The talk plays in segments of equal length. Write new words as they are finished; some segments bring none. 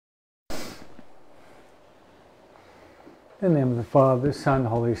In the name of the Father, Son,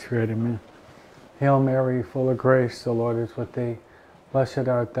 Holy Spirit, amen. Hail Mary, full of grace, the Lord is with thee. Blessed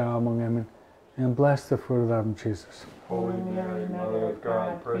art thou among women, and blessed the fruit of thy womb, Jesus. Holy Mary, Mother of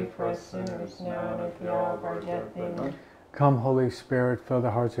God, pray for us sinners, now and at the hour of our death. Amen. Come, Holy Spirit, fill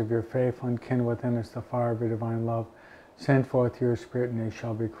the hearts of your faithful, and kindle within us the fire of your divine love. Send forth your Spirit, and they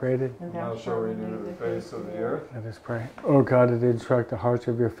shall be created. And thou shalt renew the face of the earth. Let us pray. O God, that instruct the hearts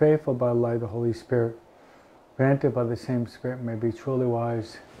of your faithful by the light of the Holy Spirit, granted by the same Spirit, may be truly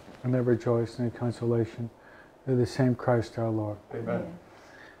wise and ever rejoice in the consolation through the same Christ our Lord. Amen.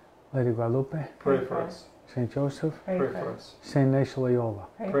 Lady Guadalupe, Pray for us. Saint Joseph, Pray for us. Saint Ignatian Loyola,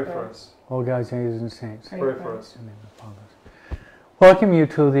 Pray for us. all God's angels and saints. Pray for us. In the name of the Father. Welcome you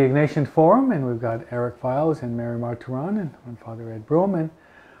to the Ignatian Forum, and we've got Eric Files and Mary Marturan and Father Ed Broom, and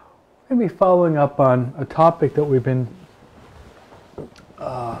we're going to be following up on a topic that we've been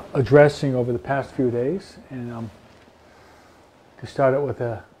addressing over the past few days, and to start it with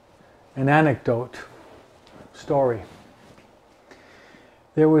an anecdote story.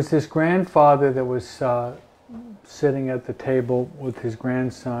 There was this grandfather that was sitting at the table with his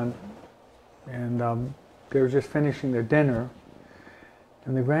grandson, and they were just finishing their dinner,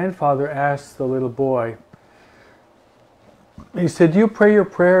 and the grandfather asked the little boy, he said, "Do you pray your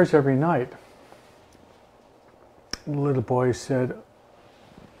prayers every night?" And the little boy said,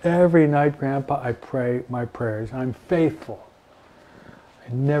 "Every night, Grandpa, I pray my prayers. I'm faithful.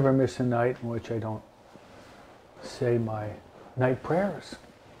 I never miss a night in which I don't say my night prayers."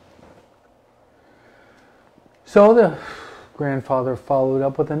 So the grandfather followed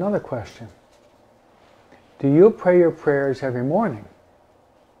up with another question. "Do you pray your prayers every morning?"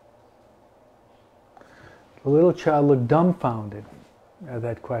 The little child looked dumbfounded at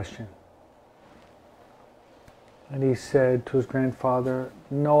that question. And he said to his grandfather,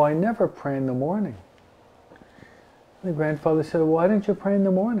 "No, I never pray in the morning." And the grandfather said, "Why didn't you pray in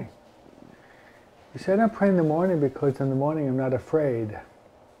the morning?" He said, "I pray in the morning because in the morning I'm not afraid."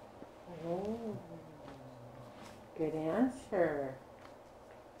 Oh, good answer.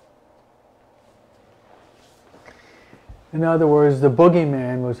 In other words, the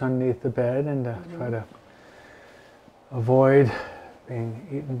boogeyman was underneath the bed, and to try to avoid being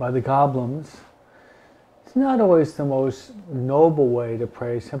eaten by the goblins. It's not always the most noble way to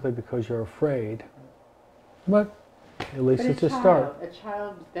pray simply because you're afraid, but at least it's a start. A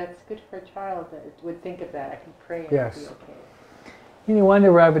child, that's good for a child that would think of that. I can pray and Yes. be okay. And you want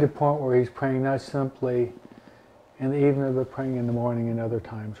to arrive at a point where he's praying not simply in the evening, but praying in the morning and other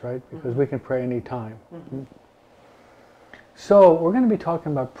times, right? Because we can pray any time. So we're going to be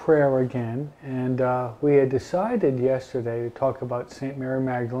talking about prayer again, and we had decided yesterday to talk about St. Mary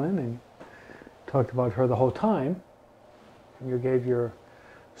Magdalene, and talked about her the whole time. And you gave your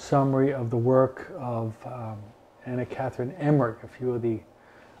summary of the work of Anna Catherine Emmerich, a few of the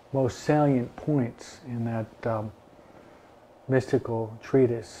most salient points in that mystical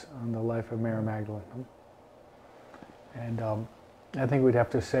treatise on the life of Mary Magdalene. And I think we'd have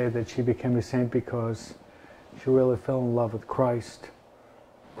to say that she became a saint because she really fell in love with Christ.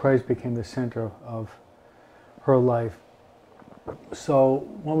 Christ became the center of her life. So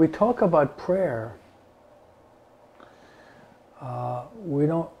when we talk about prayer, we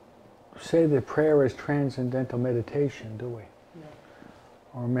don't say that prayer is transcendental meditation, do we? No.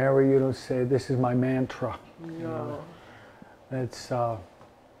 Or Mary, you don't say, "This is my mantra." No. That's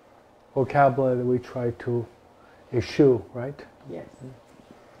vocabulary that we try to eschew, right? Yes.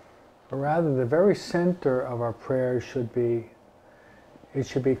 But rather, the very center of our prayer should be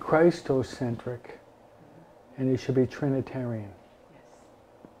Christocentric, and it should be Trinitarian. Yes.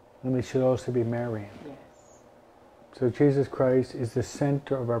 And it should also be Marian. Yes. So Jesus Christ is the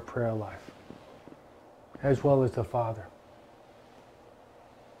center of our prayer life, as well as the Father,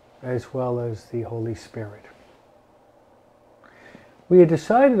 as well as the Holy Spirit. We had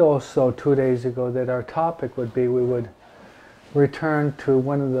decided also 2 days ago that our topic would be, we would return to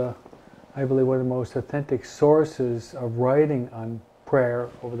one of the most authentic sources of writing on prayer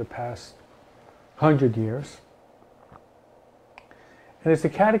over the past 100 years. And it's the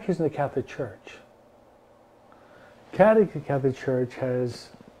Catechism of the Catholic Church. Catechism of the Catholic Church has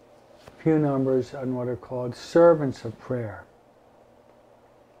a few numbers on what are called servants of prayer.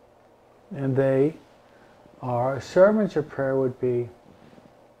 And they are, servants of prayer would be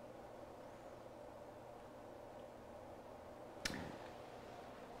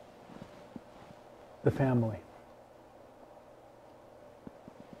the family,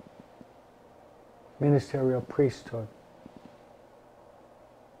 ministerial priesthood,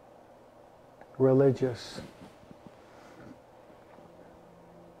 religious,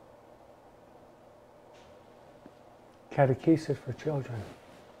 catechesis for children.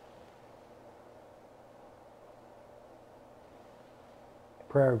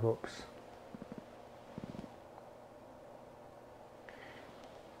 Prayer groups.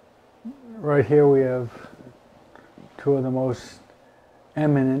 Right here we have two of the most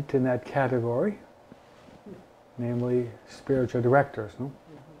eminent in that category, namely spiritual directors. No?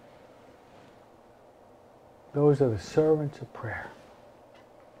 Those are the servants of prayer.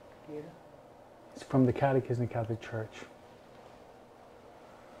 It's from the Catechism of the Catholic Church.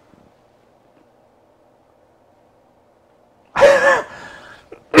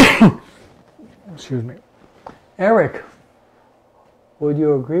 Excuse me. Eric, would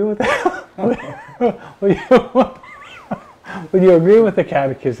you agree with that? Would you agree with the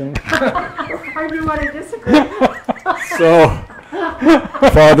Catechism? I do want to disagree. So,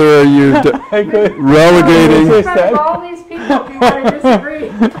 Father, are you relegating? From all these people, if you want to disagree.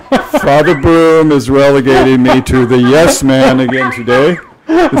 Father Broom is relegating me to the yes man again today.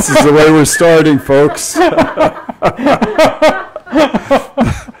 This is the way we're starting, folks.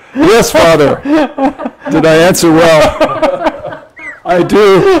 Yes, Father. Did I answer well? I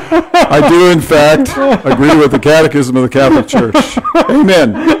do in fact agree with the Catechism of the Catholic Church.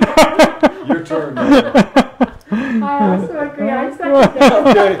 Amen. Your turn. I also agree. I second that.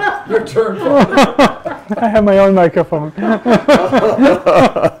 Okay, your turn, Father. I have my own microphone.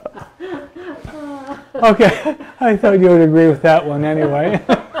 Okay, I thought you would agree with that one anyway.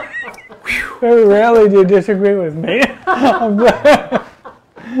 Very rarely do you disagree with me. I'm glad.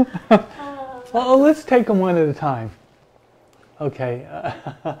 Well, let's take them one at a time. Okay,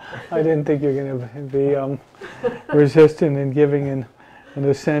 I didn't think you were going to be resistant in giving an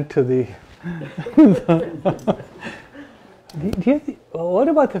assent to the... what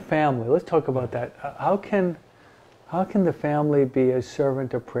about the family? Let's talk about that. How can the family be a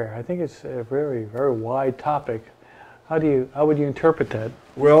servant of prayer? I think it's a very, very wide topic. How would you interpret that?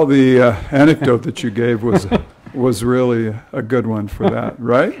 Well, the anecdote that you gave was really a good one for that,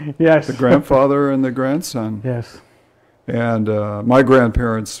 right? Yes. The grandfather and the grandson. Yes. And my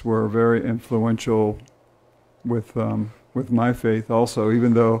grandparents were very influential with my faith also,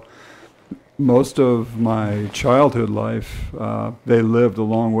 even though most of my childhood life, they lived a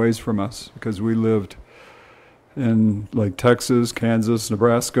long ways from us because we lived in like Texas, Kansas,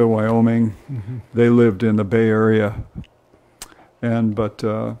 Nebraska, Wyoming. Mm-hmm. They lived in the Bay Area. But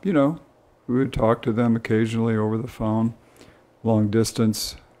we would talk to them occasionally over the phone, long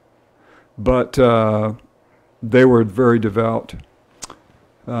distance. But they were very devout.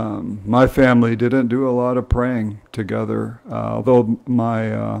 My family didn't do a lot of praying together, although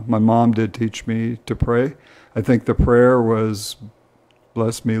my mom did teach me to pray. I think the prayer was,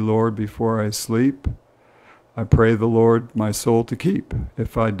 "Bless me, Lord, before I sleep. I pray the Lord my soul to keep.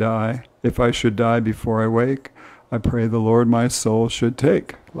 If I should die before I wake, I pray the Lord my soul should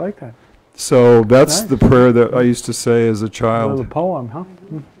take." Like that. So that's nice. The prayer that I used to say as a child. A little poem, huh?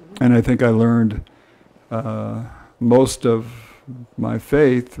 And I think I learned most of my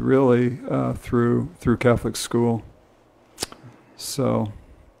faith really through Catholic school. So,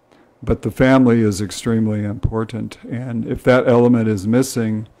 but the family is extremely important, and if that element is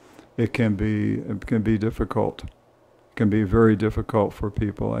missing, it can be difficult. It can be very difficult for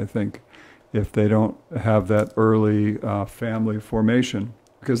people, I think, if they don't have that early family formation,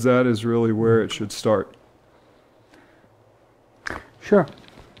 because that is really where it should start. Sure.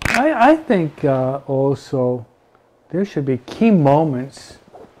 I think also there should be key moments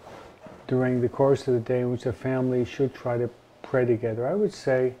during the course of the day in which the family should try to pray together. I would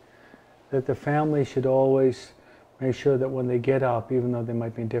say that the family should always make sure that when they get up, even though they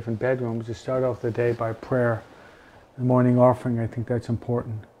might be in different bedrooms, to start off the day by prayer. The morning offering, I think that's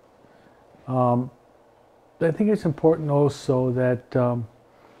important. I think it's important also that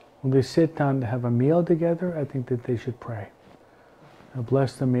when they sit down to have a meal together, I think that they should pray.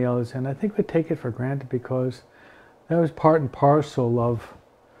 Bless the meals, and I think we take it for granted because that was part and parcel of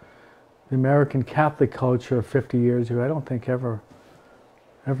the American Catholic culture of 50 years ago. I don't think ever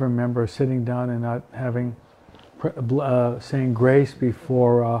remember sitting down and not having saying grace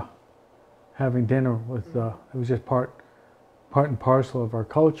before having dinner with. It was just part and parcel of our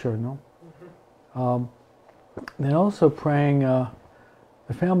culture, no. Mm-hmm. Then also praying the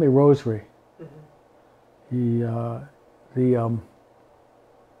family rosary. Mm-hmm.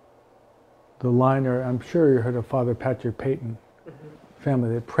 The liner, I'm sure you heard of Father Patrick Peyton. Mm-hmm.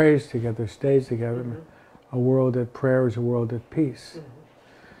 Family that prays together, stays together. Mm-hmm. A world at prayer is a world at peace. Mm-hmm.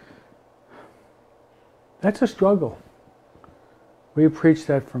 That's a struggle. We preached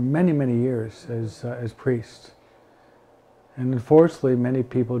that for many, many years as priests. And unfortunately, many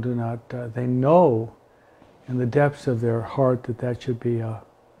people do not, they know in the depths of their heart that that should be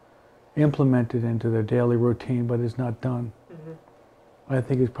implemented into their daily routine, but is not done. I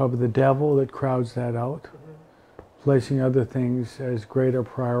think it's probably the devil that crowds that out, placing other things as greater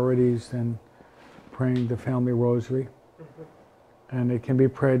priorities than praying the family rosary. And it can be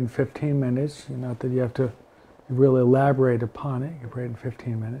prayed in 15 minutes, not that you have to really elaborate upon it. You can pray it in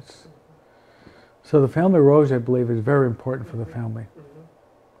 15 minutes. So the family rosary, I believe, is very important for the family.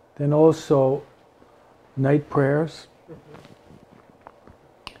 Then also night prayers.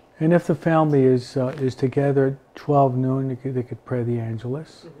 And if the family is together at 12 noon, they could pray the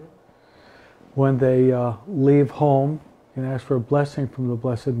Angelus. When they leave home, you can ask for a blessing from the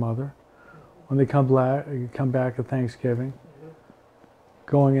Blessed Mother. When they come back at Thanksgiving.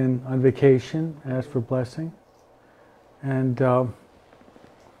 Going in on vacation, ask for blessing. And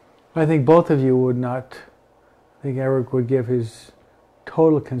I think both of you would not, I think Eric would give his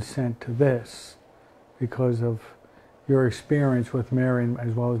total consent to this because of your experience with Mary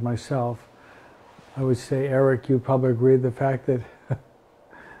as well as myself. I would say, Eric, you probably agree with the fact that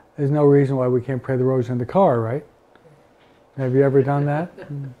there's no reason why we can't pray the rosary in the car, right? Have you ever done that?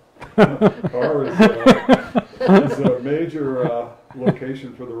 The car is a major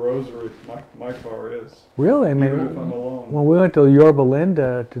location for the rosary. My car is. Really? I mean, even if I'm alone. When we went to Yorba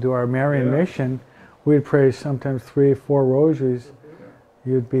Linda to do our Marian mission, we'd pray sometimes 3 or 4 rosaries.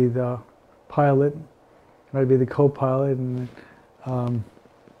 You'd be the pilot, I'd be the co-pilot, and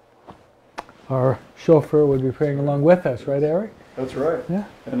our chauffeur would be praying along with us, right, Eric? That's right. Yeah.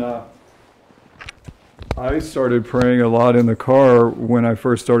 And I started praying a lot in the car when I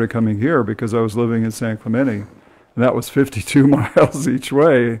first started coming here because I was living in San Clemente. And that was 52 miles each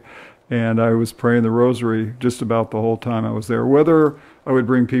way. And I was praying the rosary just about the whole time I was there, whether I would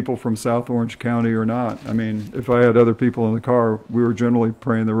bring people from South Orange County or not. I mean, if I had other people in the car, we were generally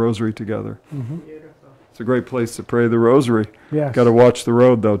praying the rosary together. Beautiful. It's a great place to pray the rosary. Yes. Got to watch the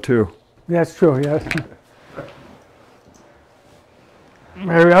road, though, too. That's true, yes.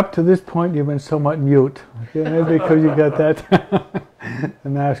 Mary, up to this point, you've been somewhat mute, because you got that the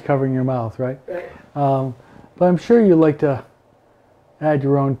mask covering your mouth, right? Right. But I'm sure you'd like to add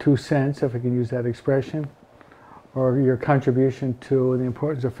your own 2 cents, if I can use that expression, or your contribution to the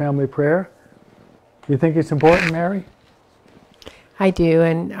importance of family prayer. You think it's important, Mary? I do,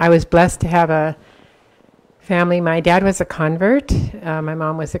 and I was blessed to have a family. My dad was a convert. My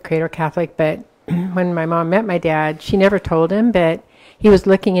mom was a cradle Catholic, but when my mom met my dad, she never told him, but he was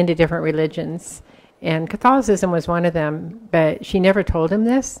looking into different religions, and Catholicism was one of them, but she never told him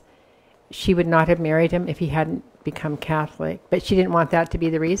this. She would not have married him if he hadn't become Catholic, but she didn't want that to be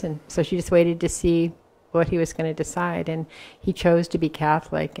the reason. So she just waited to see what he was going to decide, and he chose to be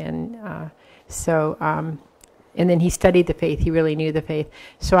Catholic, and and then he studied the faith. He really knew the faith.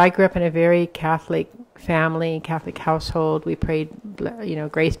 So I grew up in a very Catholic family, Catholic household. We prayed,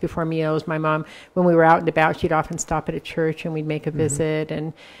 grace before meals. My mom, when we were out and about, she'd often stop at a church and we'd make a visit.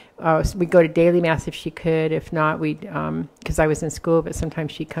 And so we'd go to daily mass if she could. If not, we'd, because I was in school, but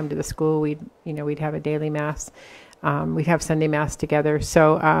sometimes she'd come to the school. We'd have a daily mass. We'd have Sunday mass together.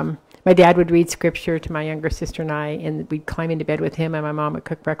 So my dad would read scripture to my younger sister and I, and we'd climb into bed with him, and my mom would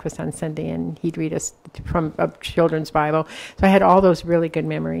cook breakfast on Sunday, and he'd read us from a children's Bible. So I had all those really good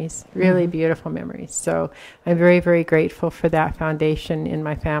memories, really beautiful memories. So I'm very, very grateful for that foundation in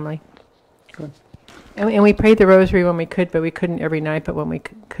my family. Good. And we prayed the rosary when we could, but we couldn't every night, but when we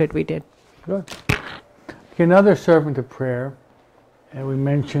could, we did. Good. Okay, another servant of prayer, and we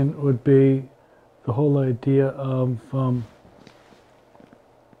mentioned, would be the whole idea of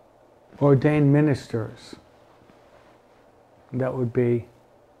ordained ministers. That would be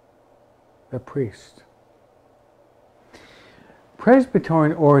the priest.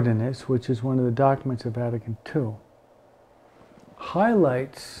 Presbyterian ordinance, which is one of the documents of Vatican II,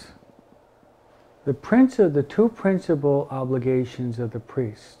 highlights the 2 principal obligations of the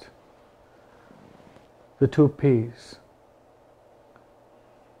priest, the 2 P's,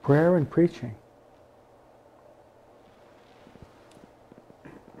 prayer and preaching.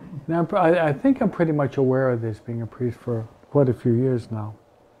 Now, I think I'm pretty much aware of this, being a priest for quite a few years now.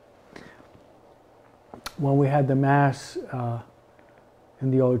 When we had the Mass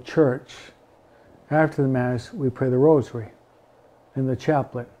in the old church, after the Mass, we pray the rosary in the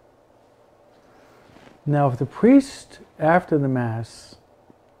chaplet. Now, if the priest, after the Mass,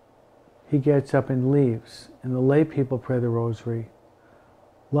 he gets up and leaves, and the lay people pray the rosary,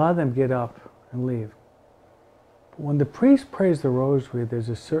 a lot of them get up and leave. When the priest prays the rosary, there's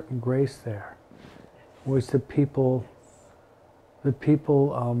a certain grace there, which the people, I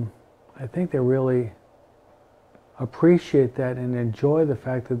think they really appreciate that and enjoy the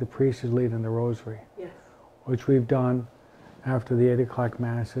fact that the priest is leading the rosary. Yes. which we've done after the 8 o'clock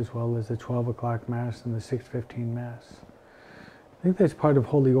Mass as well as the 12 o'clock Mass and the 6:15 Mass. I think that's part of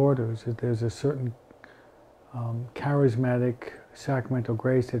Holy Orders, that there's a certain charismatic sacramental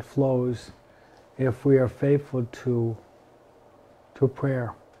grace that flows if we are faithful to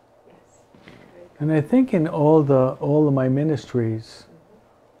prayer. And I think in all of my ministries,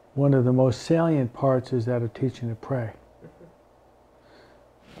 one of the most salient parts is that of teaching to pray.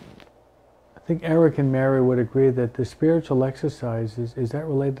 I think Eric and Mary would agree that the spiritual exercise, is that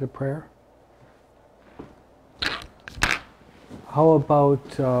related to prayer? How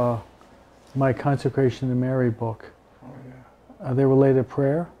about my Consecration to Mary book? Oh, yeah. Are they related to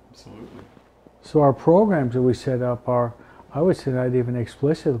prayer? Absolutely. So our programs that we set up are, I would say not even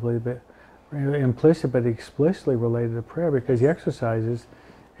explicitly, but implicit, but explicitly related to prayer, because the exercises,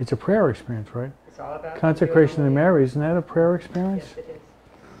 it's a prayer experience, right? It's all about Consecration to Mary, isn't that a prayer experience? Yes, it is.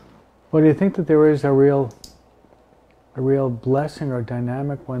 Well, do you think that there is a real blessing or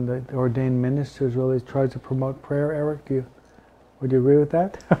dynamic when the ordained ministers really try to promote prayer, Eric? Would you agree with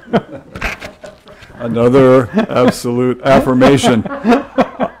that? Another absolute affirmation.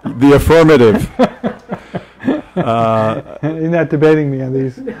 The affirmative. You're not debating me on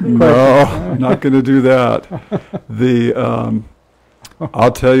these questions. No, I'm not going to do that.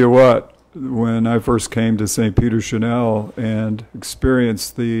 I'll tell you what, when I first came to St. Peter Chanel and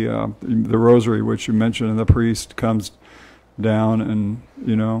experienced the rosary, which you mentioned, and the priest comes down and,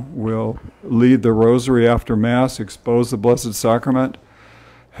 will lead the rosary after Mass, expose the Blessed Sacrament,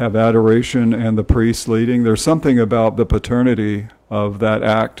 have adoration, and the priest leading. There's something about the paternity of that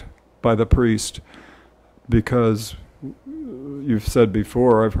act by the priest, because you've said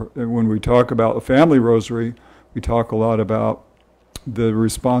before, when we talk about the family rosary, we talk a lot about the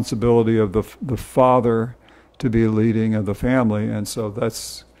responsibility of the father to be leading of the family, and so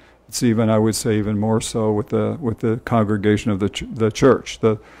it's even, I would say, even more so with the congregation of the church,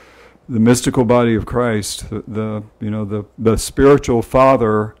 the mystical body of Christ, the spiritual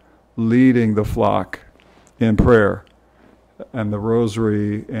father leading the flock in prayer and the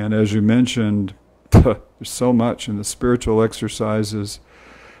rosary. And as you mentioned, there's so much in the spiritual exercises,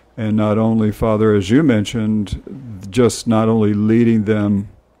 and not only, Father, as you mentioned, just not only leading them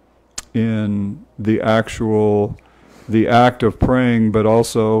in the act of praying, but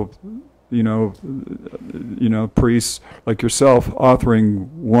also, priests like yourself authoring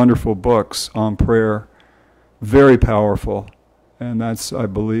wonderful books on prayer, very powerful, and I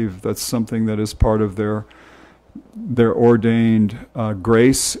believe that's something that is part of their ordained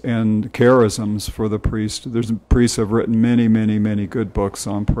grace and charisms for the priest. Priests have written many, many, many good books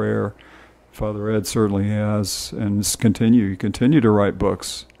on prayer. Father Ed certainly has, and continue to write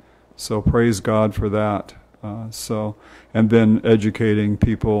books. So praise God for that. And then educating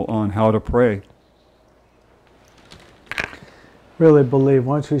people on how to pray. Really believe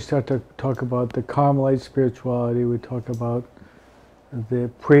once we start to talk about the Carmelite spirituality, we talk about the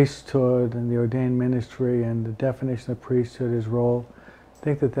priesthood and the ordained ministry and the definition of priesthood, his role. I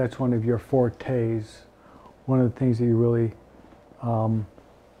think that that's one of your fortes, one of the things that you really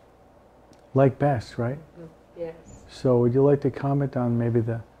like best, right? Yes. So would you like to comment on maybe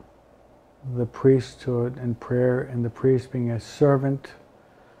the priesthood and prayer, and the priest being a servant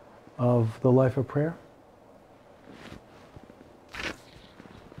of the life of prayer?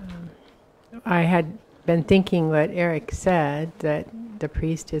 I had been thinking what Eric said, that the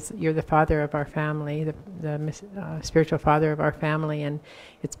priest you're the father of our family, the spiritual father of our family, and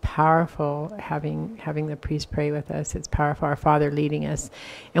it's powerful having the priest pray with us. It's powerful, our Father leading us.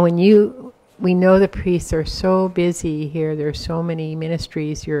 And we know the priests are so busy here. There's so many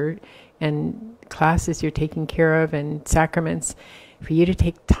ministries and classes you're taking care of, and sacraments. For you to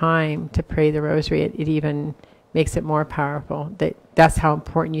take time to pray the rosary, it even makes it more powerful. That's how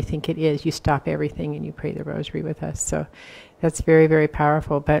important you think it is. You stop everything and you pray the rosary with us. So that's very, very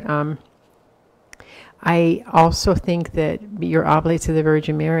powerful. But I also think that you're oblates of the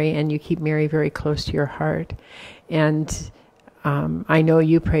Virgin Mary, and you keep Mary very close to your heart. And I know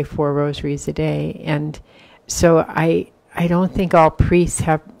you pray 4 rosaries a day, and so I don't think all priests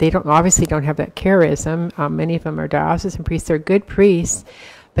obviously don't have that charism. Many of them are diocesan priests. They're good priests,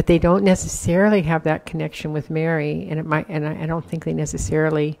 but they don't necessarily have that connection with Mary, and I don't think they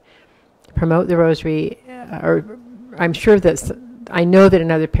necessarily promote the rosary. Or I'm sure I know that in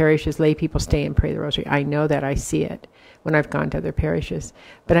other parishes, lay people stay and pray the rosary. I know that. I see it when I've gone to other parishes.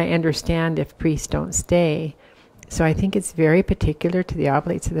 But I understand if priests don't stay. So I think it's very particular to the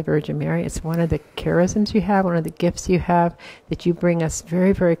Oblates of the Virgin Mary. It's one of the charisms you have, one of the gifts you have, that you bring us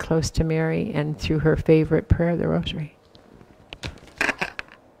very, very close to Mary, and through her favorite prayer, the Rosary.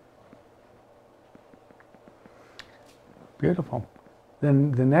 Beautiful.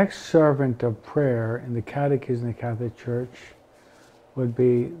 Then the next servant of prayer in the Catechism of the Catholic Church would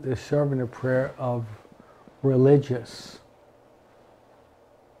be the servant of prayer of religious.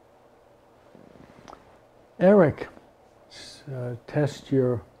 Eric, test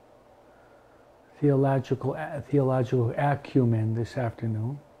your theological acumen this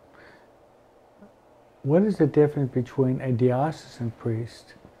afternoon. What is the difference between a diocesan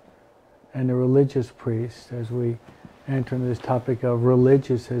priest and a religious priest, as we enter into this topic of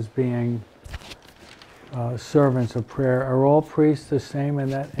religious as being servants of prayer? Are all priests the same in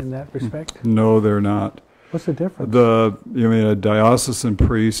that respect? No, they're not. What's the difference? A diocesan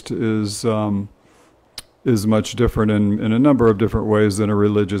priest is much different in a number of different ways than a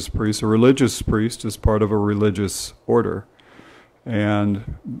religious priest. A religious priest is part of a religious order,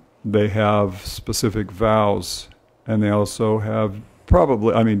 and they have specific vows, and they also have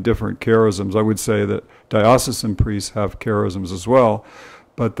different charisms. I would say that diocesan priests have charisms as well,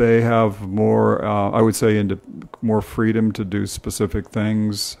 but they have more, I would say, more freedom to do specific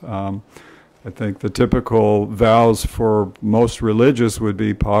things. I think the typical vows for most religious would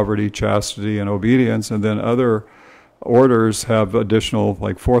be poverty, chastity, and obedience, and then other orders have additional,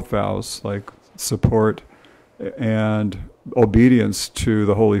 like fourth vows, like support and obedience to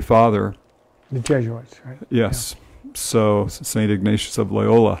the Holy Father. The Jesuits, right? Yes. Yeah. So St. Ignatius of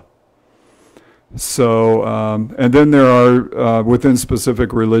Loyola. So, and then there are, within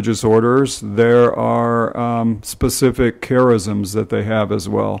specific religious orders, there are specific charisms that they have as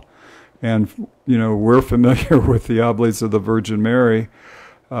well. And, we're familiar with the Oblates of the Virgin Mary,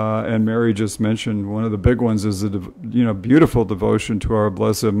 and Mary just mentioned one of the big ones is the, beautiful devotion to our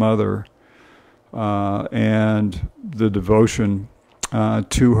Blessed Mother, and the devotion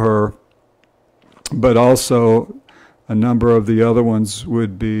to her. But also a number of the other ones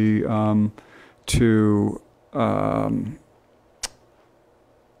would be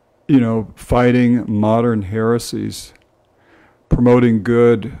fighting modern heresies, promoting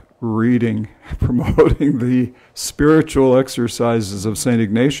good reading, promoting the spiritual exercises of St.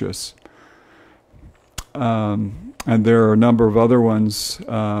 Ignatius. And there are a number of other ones.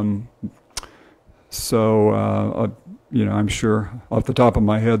 I'm sure off the top of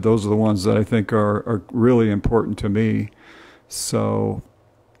my head, those are the ones that I think are really important to me. So,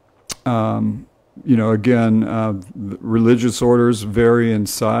 religious orders vary in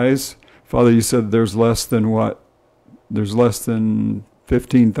size. Father, you said there's less than what? There's less than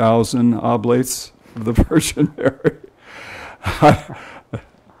 15,000 oblates of the Virgin Mary.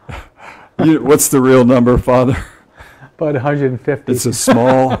 What's the real number, Father? About 150. It's a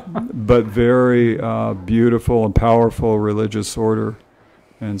small but very beautiful and powerful religious order.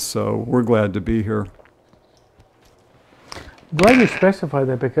 And so we're glad to be here. I'm glad you specify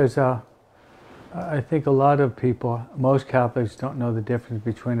that, because I think a lot of people, most Catholics, don't know the difference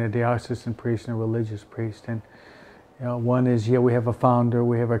between a diocesan priest and a religious priest. And one is, we have a founder,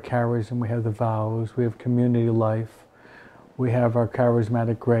 we have our charism, we have the vows, we have community life, we have our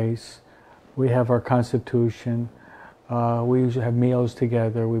charismatic grace, we have our constitution, we usually have meals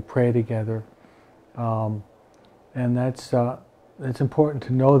together, we pray together, and that's important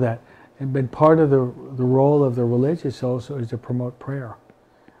to know that. But part of the role of the religious also is to promote prayer.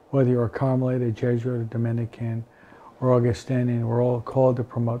 Whether you're a Carmelite, a Jesuit, a Dominican, or Augustinian, we're all called to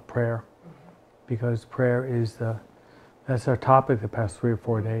promote prayer, because prayer is that's our topic the past 3 or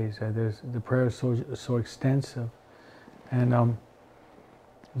 4 days. The prayer is so extensive, and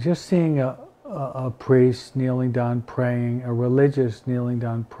just seeing a priest kneeling down praying, a religious kneeling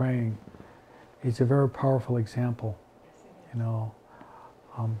down praying, is a very powerful example.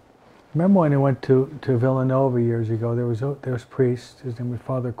 Remember when I went to Villanova years ago? There was a priest. His name was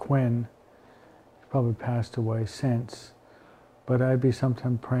Father Quinn. He's probably passed away since, but I'd be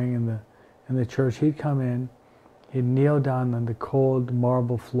sometime praying in the church. He'd come in. He'd kneel down on the cold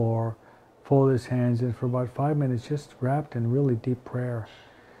marble floor, fold his hands, and for about 5 minutes just wrapped in really deep prayer.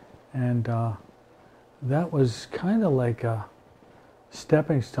 And that was kind of like a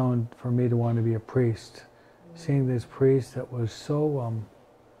stepping stone for me to want to be a priest. Seeing this priest that was so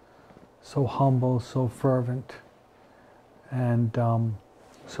humble, so fervent, and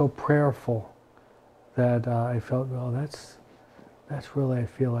so prayerful, that I felt, well, that's really, I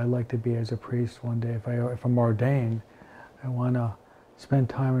feel I'd like to be as a priest one day. If I'm ordained, I want to spend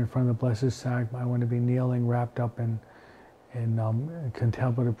time in front of the Blessed Sacrament. I want to be kneeling, wrapped up in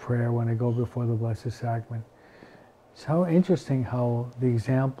contemplative prayer when I go before the Blessed Sacrament. It's how interesting how the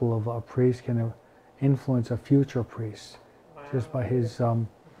example of a priest can influence a future priest, just by his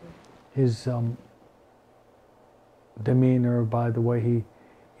demeanor, by the way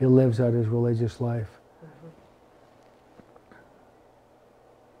he lives out his religious life.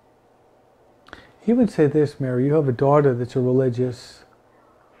 He would say this, Mary, you have a daughter that's a religious,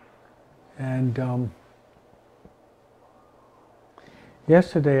 and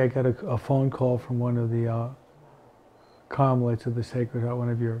yesterday I got a phone call from one of the Carmelites of the Sacred Heart, one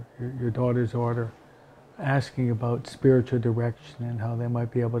of your daughter's order, asking about spiritual direction and how they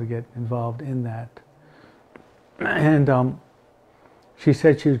might be able to get involved in that. And she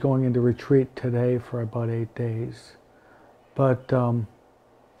said she was going into retreat today for about 8 days. But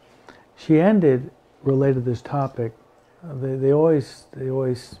she ended, related to this topic, they always,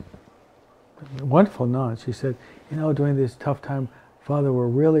 wonderful nun, she said, you know, during this tough time, Father, we're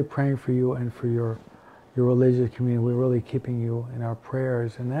really praying for you and for your religious community. We're really keeping you in our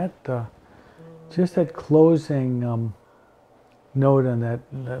prayers. And that, just that closing note on that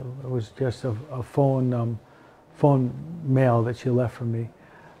was just a phone mail that she left for me.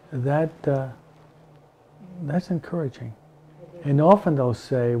 That's encouraging. And often they'll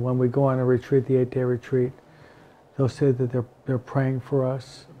say, when we go on a retreat, the 8-day retreat, they'll say that they're praying for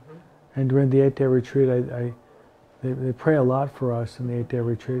us. And during the 8-day retreat, they pray a lot for us in the 8-day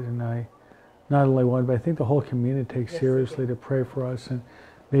retreat, and I not only one, but I think the whole community takes seriously to pray for us and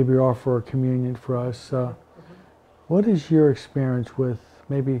maybe offer a communion for us. What is your experience with,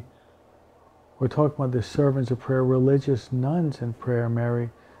 maybe we're talking about the servants of prayer, religious nuns in prayer,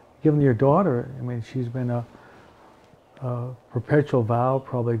 Mary? Given your daughter, I mean, she's been a perpetual vow,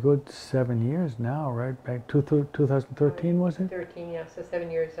 probably a good 7 years now, right? Back 2013, was it? 13, yeah, so 7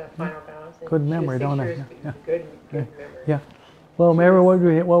 years final vows. Good memory, don't I? Yeah. Good memory. Yeah. Well, Mary,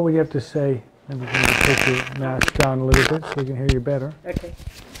 what would you have to say? Maybe we can take your mask down a little bit so we can hear you better. Okay.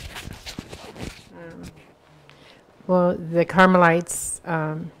 Well, the Carmelites,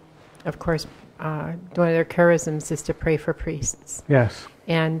 of course, one of their charisms is to pray for priests. Yes.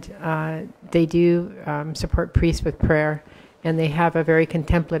 And they do support priests with prayer, and they have a very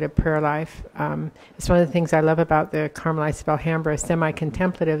contemplative prayer life. It's one of the things I love about the Carmelites of Alhambra,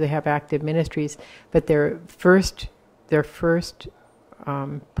 semi-contemplative. They have active ministries, but their first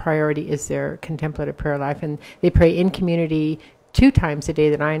priority is their contemplative prayer life, and they pray in community 2 times a day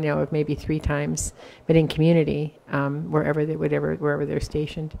that I know of, maybe 3 times, but in community, wherever they're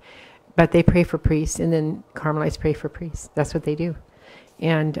stationed. But they pray for priests, and then Carmelites pray for priests. That's what they do.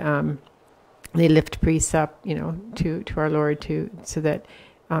 And they lift priests up, you know, to our Lord, so that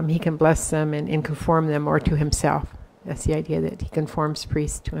He can bless them and conform them more to Himself. That's the idea, that He conforms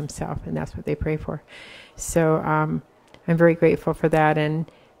priests to Himself, and that's what they pray for. So I'm very grateful for that, and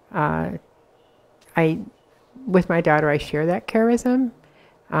with my daughter, I share that charism,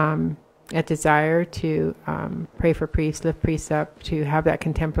 a desire to pray for priests, lift priests up, to have that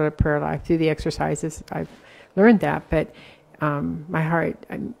contemplative prayer life. Through the exercises, I've learned that, but my heart,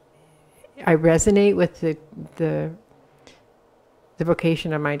 I resonate with the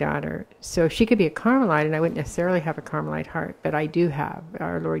vocation of my daughter. So she could be a Carmelite, and I wouldn't necessarily have a Carmelite heart, but I do have.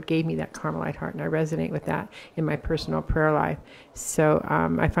 Our Lord gave me that Carmelite heart, and I resonate with that in my personal prayer life. So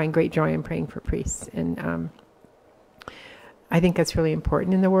I find great joy in praying for priests, and I think that's really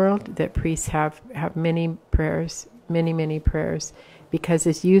important in the world, that priests have many prayers, many prayers, because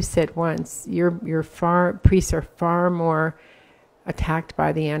as you said once, priests are far more attacked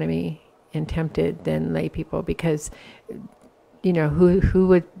by the enemy and tempted than lay people, because, you know, who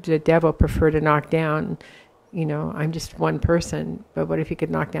would the devil prefer to knock down? You know, I'm just one person, but what if he could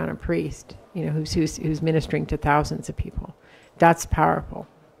knock down a priest, you know, who's ministering to thousands of people? That's powerful.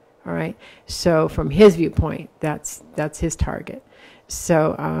 All right. So from his viewpoint, that's his target.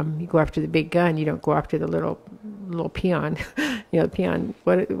 So you go after the big gun. You don't go after the little peon. You know, the peon.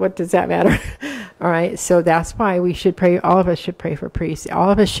 What does that matter? All right. So that's why we should pray. All of us should pray for priests. All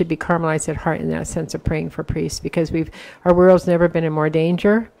of us should be Carmelites at heart in that sense of praying for priests, because our world's never been in more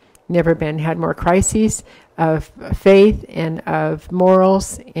danger, had more crises of faith and of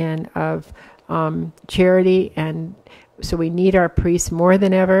morals and of charity, and so we need our priests more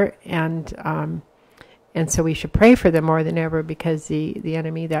than ever, and so we should pray for them more than ever, because the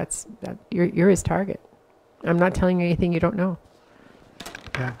enemy, you're his target. I'm not telling you anything you don't know.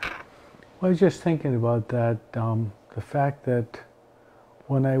 Yeah. Well, I was just thinking about that, the fact that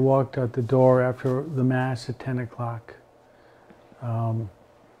when I walked out the door after the Mass at 10 o'clock,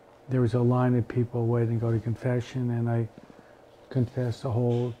 there was a line of people waiting to go to confession, and I confessed the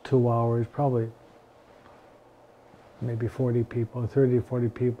whole 2 hours, probably maybe 40 people, 30 to 40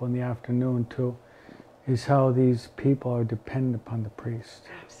 people in the afternoon too, is how these people are dependent upon the priest.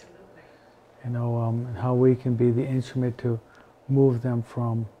 Absolutely. You know, and how we can be the instrument to move them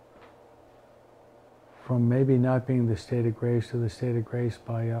from maybe not being the state of grace to the state of grace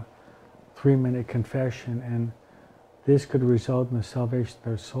by a 3-minute confession, and this could result in the salvation of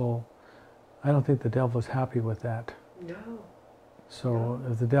their soul. I don't think the devil's happy with that. No. So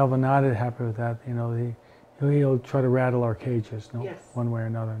if the devil not happy with that, he'll try to rattle our cages, no? Yes. One way or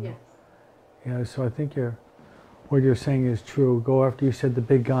another. No? Yes. Yeah, so I think what you're saying is true. Go after, you said, the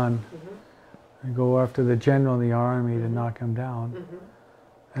big gun. And go after the general in the army to knock him down.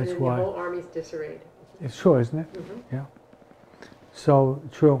 That's and then why. the whole army's disarrayed. It's true, isn't it? Yeah. So,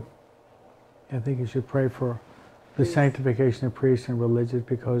 true. I think you should pray for the sanctification of priests and religious,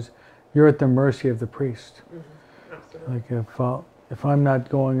 because you're at the mercy of the priest. Absolutely. Like if I'm not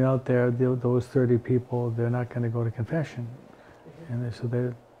going out there, those 30 people, they're not going to go to confession. And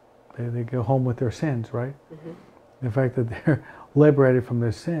so they go home with their sins, right? The fact that they're liberated from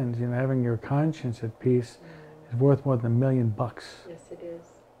their sins, having your conscience at peace is worth more than $1 million. Yes, it is.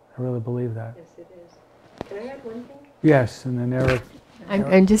 I really believe that. Yes, it is. Can I add one thing? Yes, and then Eric.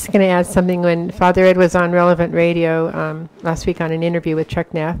 I'm just going to add something. When Father Ed was on Relevant Radio last week on an interview with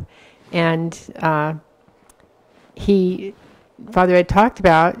Chuck Neff, and Father Ed talked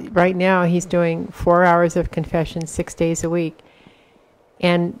about, right now he's doing 4 hours of confession 6 days a week.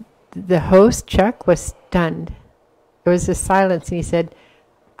 And the host, Chuck, was stunned. There was a silence, and he said,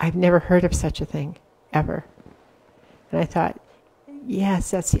 I've never heard of such a thing, ever. And I thought,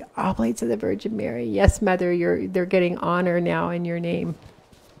 yes, that's the Oblates of the Virgin Mary. Yes, Mother, they're getting honor now in your name.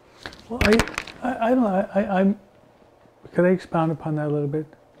 Well, I don't know. Could I expound upon that a little bit?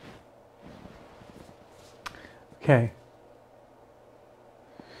 Okay.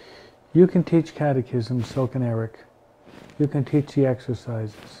 You can teach catechism, so can Eric. You can teach the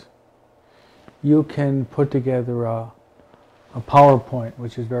exercises. You can put together a PowerPoint,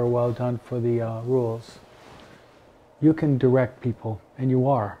 which is very well done for the rules. You can direct people, and you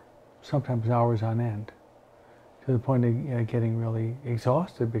are, sometimes hours on end, to the point of getting really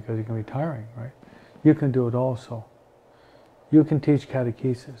exhausted because it can be tiring, right? You can do it also. You can teach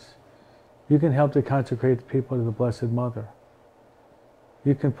catechesis. You can help to consecrate the people to the Blessed Mother.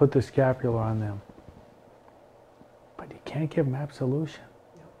 You can put the scapular on them. But you can't give them absolution.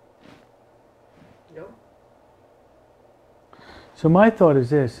 No. So my thought is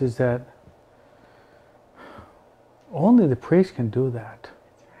this, is that only the priest can do that.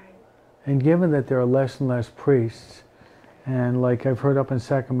 That's right. And given that there are less and less priests, and like I've heard up in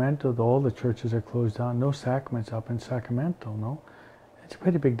Sacramento, all the churches are closed down, no sacraments up in Sacramento, no? It's a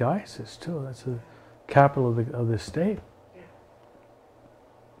pretty big diocese too, that's the capital of the state. Yeah.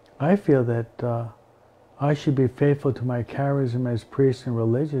 I feel that I should be faithful to my charism as priest and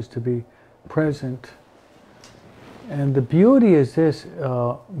religious to be present. And the beauty is this,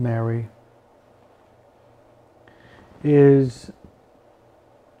 Mary, is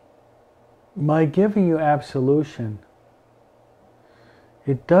my giving you absolution,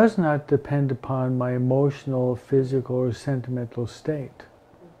 it does not depend upon my emotional, physical, or sentimental state.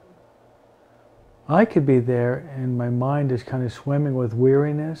 I could be there and my mind is kind of swimming with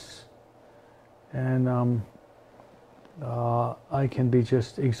weariness, and I can be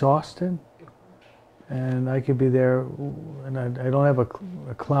just exhausted, and I could be there and I don't have a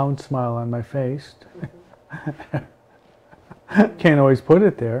clown smile on my face. Can't always put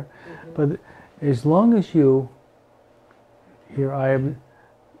it there, but as long as you hear,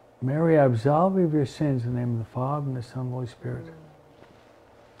 Mary, I absolve you of your sins in the name of the Father, and the Son, and the Holy Spirit.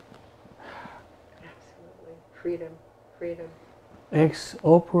 Absolutely. Freedom. Freedom. Ex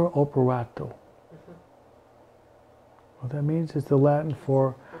opera operato. What that means is the Latin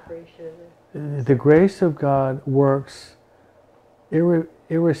for the grace of God works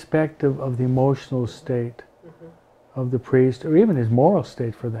irrespective of the emotional state of the priest, or even his moral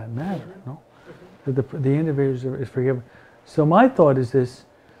state for that matter. No? The individual is forgiven. So my thought is this,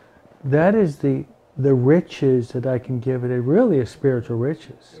 that is the riches that I can give it. It really is spiritual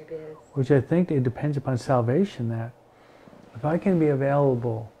riches, It is. which I think it depends upon salvation, that if I can be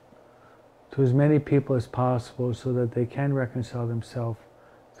available to as many people as possible so that they can reconcile themselves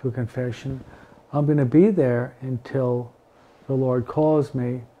through confession, I'm going to be there until the Lord calls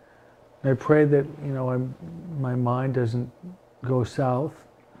me. I pray that my mind doesn't go south.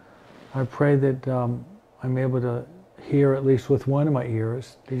 I pray that I'm able to hear at least with one of my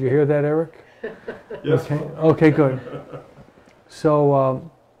ears. Did you hear that, Eric? Yes. Okay. Okay, good. So,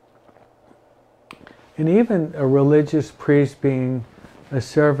 and even a religious priest being a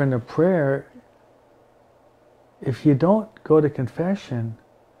servant of prayer, if you don't go to confession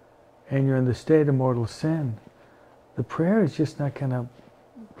and you're in the state of mortal sin, the prayer is just not going to,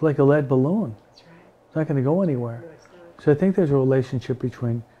 like a lead balloon. That's right. It's not going to go anywhere. No, it's not. So I think there's a relationship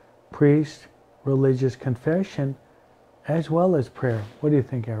between priest, religious confession, as well as prayer. What do you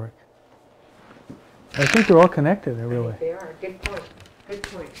think, Eric? I think they're all connected, really. They are. Good point. Good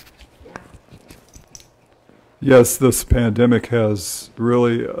point. Yeah. Yes, this pandemic has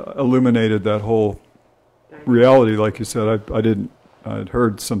really illuminated that whole reality. Like you said, I'd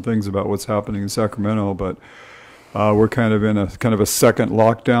heard some things about what's happening in Sacramento, but we're kind of in a second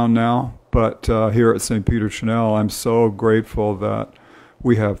lockdown now. But here at St. Peter Chanel, I'm so grateful that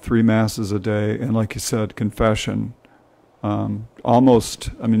we have 3 masses a day, and like you said, confession. Almost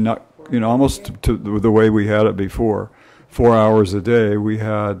to the way we had it before. 4 hours a day. We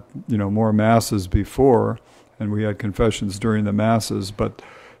had, more masses before, and we had confessions during the masses. But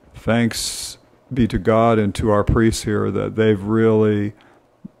thanks be to God and to our priests here that they've really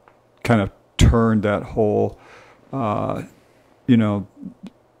kind of turned that whole,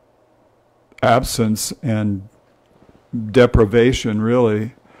 absence and deprivation,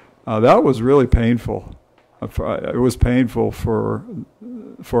 really. That was really painful. It was painful for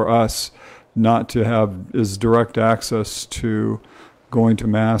us not to have as direct access to going to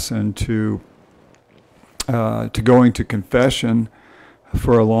Mass and to going to confession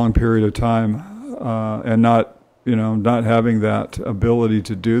for a long period of time, and not having that ability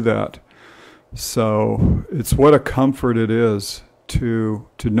to do that. So it's what a comfort it is to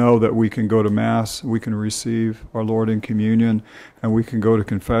know that we can go to Mass, we can receive our Lord in communion, and we can go to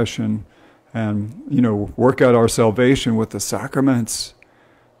confession and, work out our salvation with the sacraments.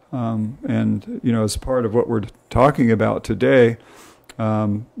 And, as part of what we're talking about today,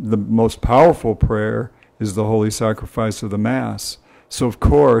 the most powerful prayer is the holy sacrifice of the Mass. So, of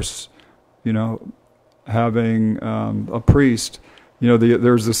course, having a priest,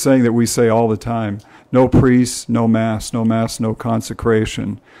 there's this saying that we say all the time: no priest, no Mass, no Mass, no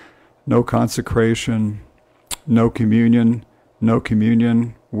consecration. No consecration, no communion,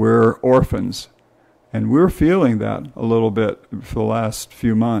 we're orphans. And we're feeling that a little bit for the last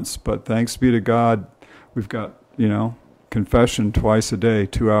few months, but thanks be to God, we've got, confession twice a day,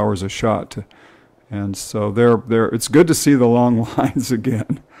 2 hours a shot. And so it's good to see the long lines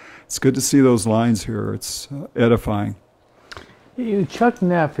again. It's good to see those lines here. It's edifying. Chuck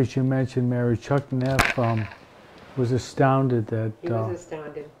Neff, as you mentioned, Mary, Chuck Neff was astounded that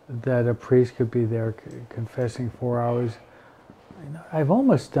that a priest could be there confessing 4 hours. I've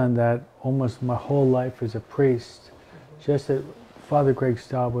almost done that almost my whole life as a priest. Just that Father Greg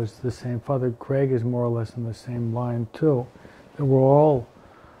Staub was the same. Father Greg is more or less in the same line too. And we're all,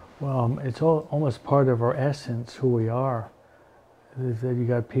 it's all almost part of our essence, who we are. Is that you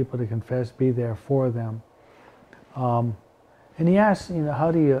got people to confess, be there for them. And he asked,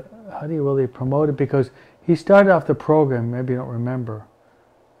 how do you really promote it? Because he started off the program, maybe you don't remember.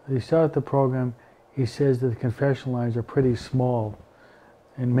 He started the program, he says that the confession lines are pretty small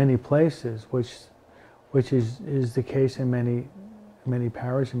in many places, which is the case in many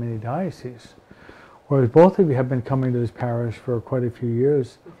parishes and many dioceses. Whereas both of you have been coming to this parish for quite a few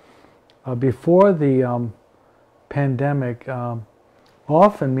years. Before the pandemic,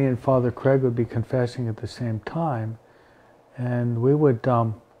 often me and Father Craig would be confessing at the same time, and we would,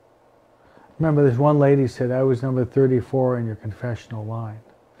 remember this one lady said, I was number 34 in your confessional line.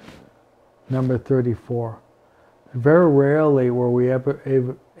 Number 34. Very rarely were we ever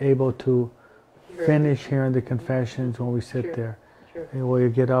able to finish hearing the confessions when we sit there. And when you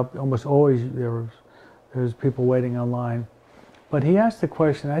get up, almost always there's people waiting online. But he asked the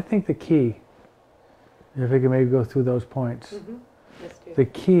question, I think the key, if we can maybe go through those points, the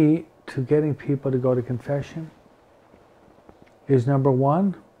key to getting people to go to confession is, number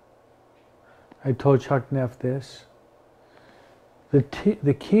one, I told Chuck Neff this,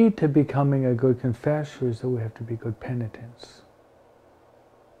 the key to becoming a good confessor is that we have to be good penitents.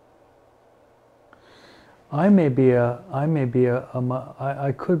 I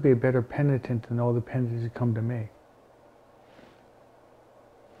could be a better penitent than all the penitents that come to me.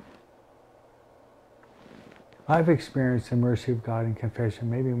 I've experienced the mercy of God in confession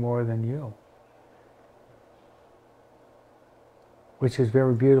maybe more than you. Which is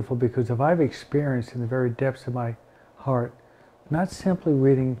very beautiful, because if I've experienced in the very depths of my heart, not simply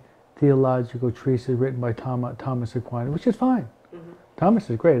reading theological treatises written by Thomas Aquinas, which is fine. Thomas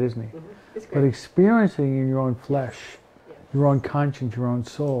is great, isn't he? It's great. But experiencing in your own flesh, your own conscience, your own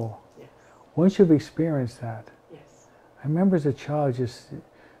soul. Once you've experienced that, I remember as a child just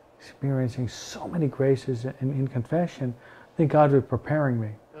experiencing so many graces in confession. I think God was preparing me.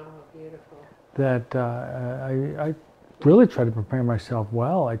 Oh, beautiful. That I really try to prepare myself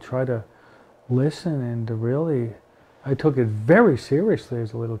well. I try to listen and to really, I took it very seriously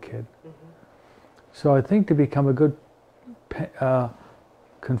as a little kid. So I think to become a good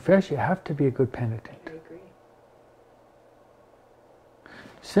confessor, you have to be a good penitent. I agree.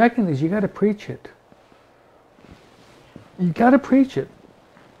 Second is you got to preach it. You got to preach it.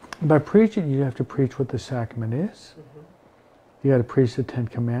 By preaching, you have to preach what the sacrament is. You got to preach the 10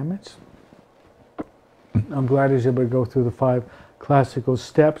 Commandments. I'm glad he's able to go through the 5 classical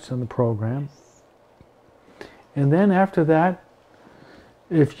steps in the program. And then after that,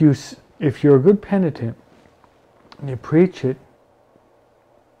 if you're a good penitent and you preach it,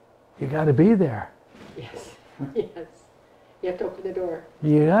 you got to be there. Yes. Yes. You have to open the door.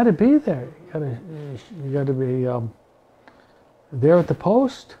 You got to be there. You got to be there at the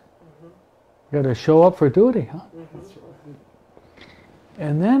post. You got to show up for duty, huh?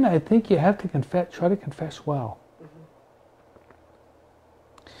 And then I think you have to try to confess well.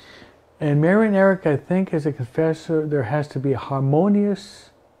 And Mary and Eric, I think, as a confessor, there has to be a harmonious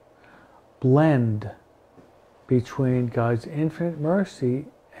blend between God's infinite mercy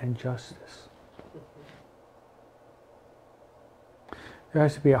and justice. There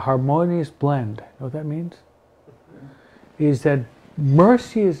has to be a harmonious blend. You know what that means? Is that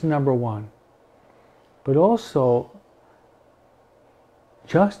mercy is number one, but also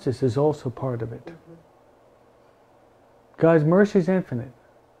justice is also part of it. God's mercy is infinite,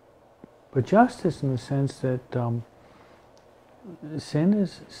 but justice in the sense that sin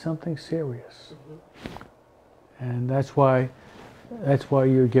is something serious, and that's why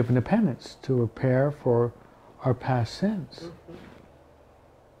you're given a penance to repair for our past sins.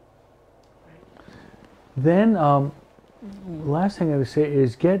 Then, last thing I would say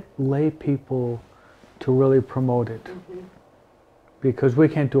is get lay people to really promote it, because we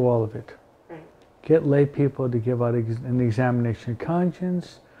can't do all of it. Right. Get lay people to give out an examination of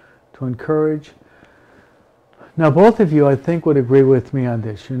conscience, to encourage. Now, both of you, I think, would agree with me on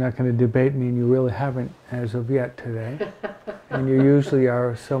this. You're not going to debate me, and you really haven't as of yet today. And you usually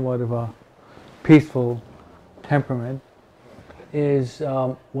are somewhat of a peaceful temperament. Is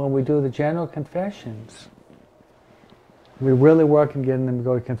when we do the general confessions, we really work on getting them to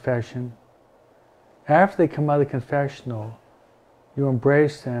go to confession. After they come out of the confessional, you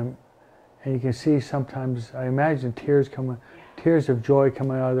embrace them, and you can see sometimes, I imagine, tears of joy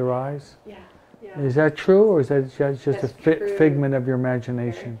coming out of their eyes. Yeah. Is that true, or is that just That's a true. figment of your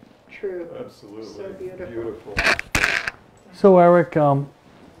imagination? True. Absolutely. So beautiful. So Eric,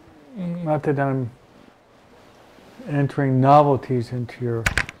 not that I'm entering novelties into your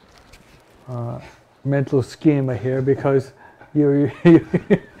mental schema here, because you've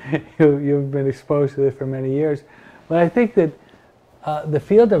been exposed to this for many years. But I think that the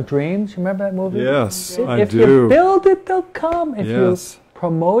Field of Dreams, you remember that movie? Yes, I If do. you build it, they'll come. If Yes. you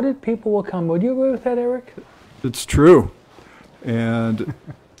promote it, people will come. Would you agree with that, Eric? It's true. And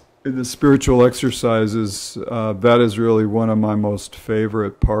in the spiritual exercises, that is really one of my most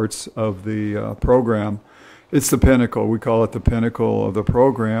favorite parts of the program. It's the pinnacle. We call it the pinnacle of the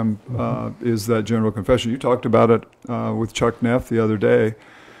program, is that general confession. You talked about it with Chuck Neff the other day.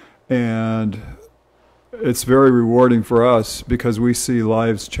 And it's very rewarding for us because we see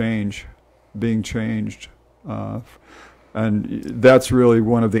lives being changed. And that's really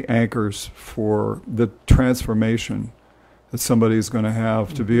one of the anchors for the transformation that somebody is going to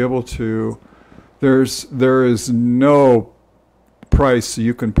have, to be able to, there is no price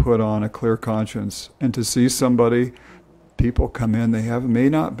you can put on a clear conscience. And to see somebody, people come in, they may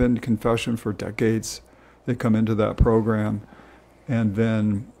not been to confession for decades, they come into that program, and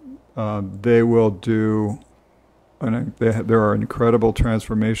then they will do, there are incredible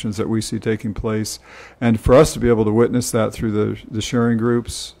transformations that we see taking place. And for us to be able to witness that through the sharing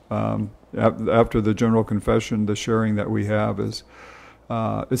groups, after the general confession, the sharing that we have is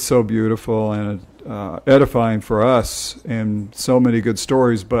so beautiful and edifying for us, and so many good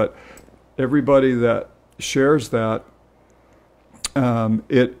stories. But everybody that shares that,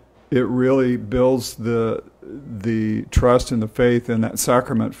 it really builds the trust and the faith in that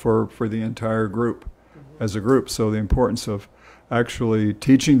sacrament for the entire group, as a group. So the importance of actually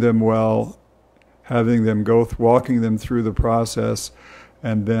teaching them well, having them walking them through the process,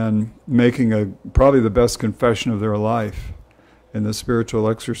 and then making probably the best confession of their life in the spiritual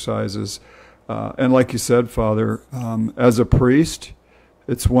exercises. And like you said, Father, as a priest,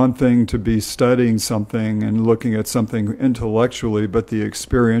 it's one thing to be studying something and looking at something intellectually, but the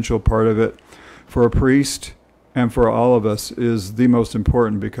experiential part of it for a priest and for all of us is the most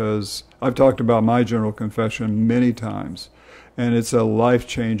important, because I've talked about my general confession many times, and it's a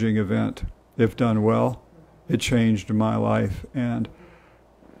life-changing event. If done well, it changed my life. And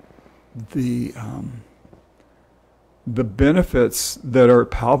the benefits that are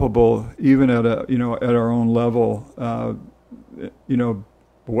palpable, even at our own level,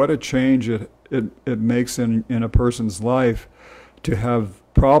 what a change it makes in a person's life to have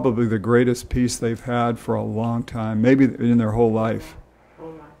probably the greatest peace they've had for a long time, maybe in their whole life.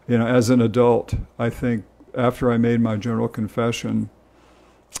 as an adult, I think after I made my general confession,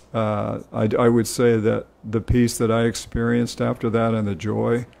 I would say that the peace that I experienced after that and the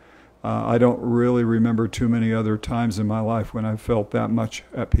joy, I don't really remember too many other times in my life when I felt that much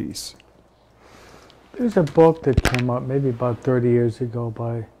at peace. There's a book that came out maybe about 30 years ago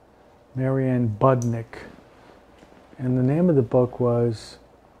by Marianne Budnick. And the name of the book was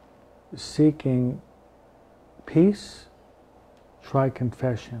Seeking Peace, Try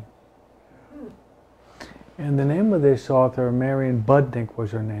Confession. And the name of this author, Marianne Budnick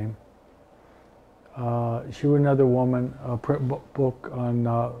was her name. She was another woman, a book on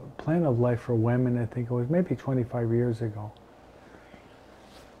Plan of Life for Women, I think it was maybe 25 years ago.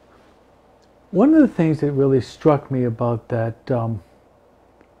 One of the things that really struck me about that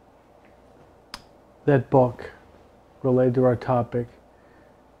that book related to our topic,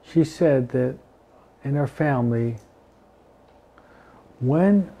 she said that in her family,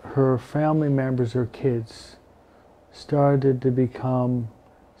 when her family members or kids started to become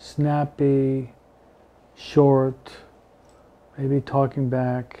snappy, short, maybe talking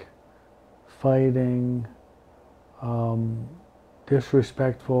back, fighting,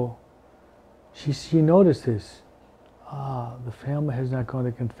 disrespectful, she noticed this. The family has not gone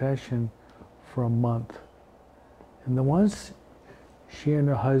to confession for a month. And the ones she and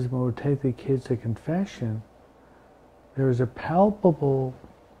her husband would take the kids to confession, there was a palpable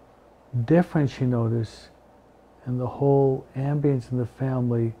difference, she noticed, in the whole ambience in the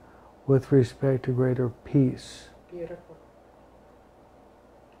family with respect to greater peace. Beautiful.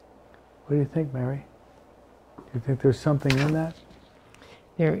 What do you think, Mary? Do you think there's something in that?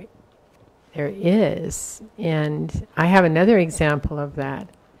 There is, and I have another example of that,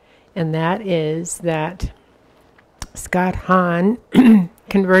 and that is that Scott Hahn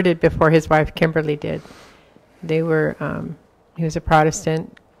converted before his wife Kimberly did. They were, he was a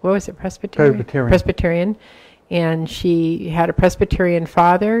Protestant, what was it, Presbyterian? Presbyterian. And she had a Presbyterian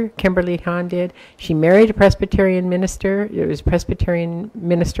father, Kimberly Hahn did. She married a Presbyterian minister. It was a Presbyterian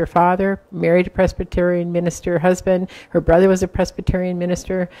minister father, married a Presbyterian minister husband. Her brother was a Presbyterian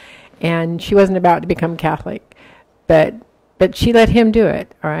minister. And she wasn't about to become Catholic. But she let him do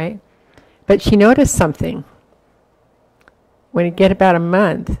it, all right? But she noticed something. When he'd get about a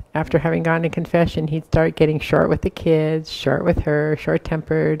month after having gone to confession, he'd start getting short with the kids, short with her,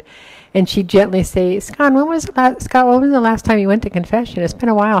 short-tempered. And she'd gently say, Scott, when was the last time you went to confession? It's been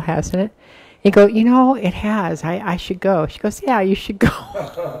a while, hasn't it? He'd go, it has. I should go. She goes, yeah, you should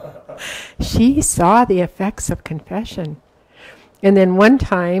go. She saw the effects of confession. And then one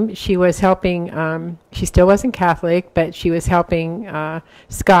time she was helping, she still wasn't Catholic, but she was helping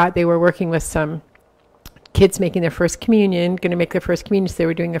Scott. They were working with some kids making their first communion, going to make their first communion, so they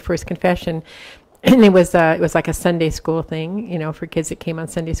were doing their first confession. And it was like a Sunday school thing, for kids that came on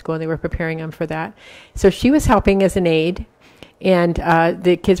Sunday school, and they were preparing them for that. So she was helping as an aide, and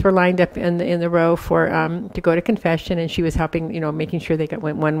the kids were lined up in the row for to go to confession, and she was helping, making sure they got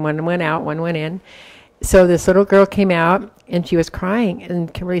one went out, one went in. So this little girl came out, and she was crying,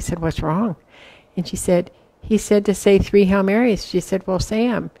 and Kimberly said, "What's wrong?" And he said to say 3 Hail Marys. She said, "Well, say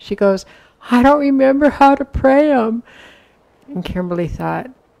 'em." She goes, "I don't remember how to pray them." And Kimberly thought,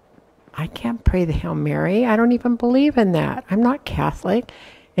 I can't pray the Hail Mary. I don't even believe in that. I'm not Catholic.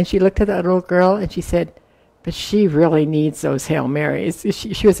 And she looked at that little girl and she said, but she really needs those Hail Marys.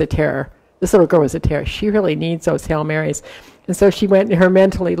 She was a terror. This little girl was a terror. She really needs those Hail Marys. And so she went to her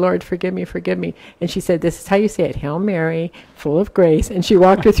mentally, Lord, forgive me, forgive me. And she said, this is how you say it, Hail Mary, full of grace. And she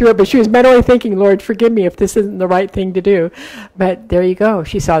walked her through it, but she was mentally thinking, Lord, forgive me if this isn't the right thing to do. But there you go.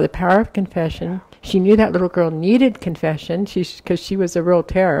 She saw the power of confession. She knew that little girl needed confession because she was a real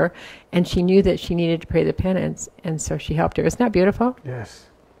terror, and she knew that she needed to pray the penance, and so she helped her. Isn't that beautiful? Yes.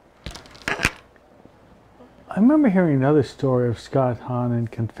 I remember hearing another story of Scott Hahn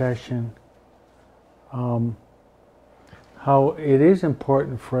and confession, how it is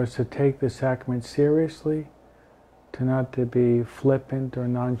important for us to take the sacrament seriously, to not to be flippant or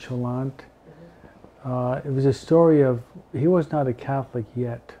nonchalant. It was a story of, he was not a Catholic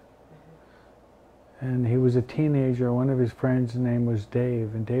yet. And he was a teenager. One of his friends' name was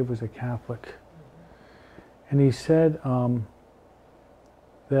Dave, and Dave was a Catholic. And he said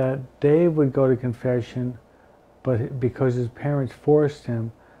that Dave would go to confession, but because his parents forced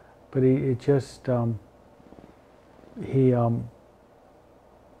him, but he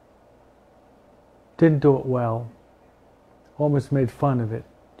didn't do it well. Almost made fun of it,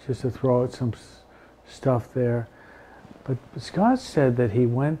 just to throw out some stuff there. But Scott said that he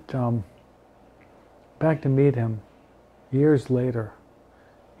went back to meet him years later,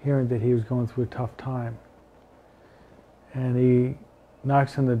 hearing that he was going through a tough time. And he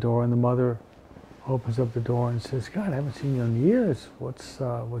knocks on the door, and the mother opens up the door and says, "God, I haven't seen you in years. What's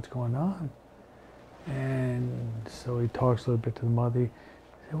going on?" And so he talks a little bit to the mother. He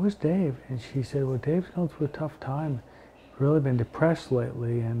said, "Where's Dave?" And she said, "Well, Dave's going through a tough time. He's really been depressed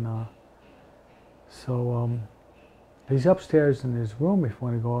lately, and so he's upstairs in his room if you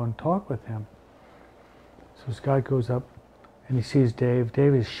want to go and talk with him." So Scott goes up and he sees Dave.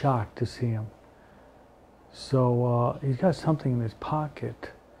 Dave is shocked to see him. So he's got something in his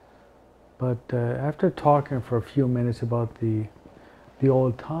pocket. But after talking for a few minutes about the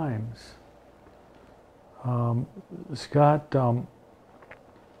old times, Scott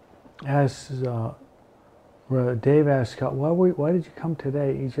asks, Dave asks Scott, why did you come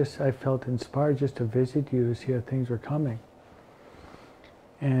today? I felt inspired just to visit you to see how things were coming.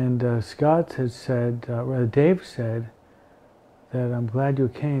 And Scott had said, Dave said, that I'm glad you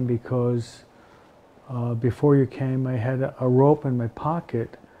came because before you came I had a rope in my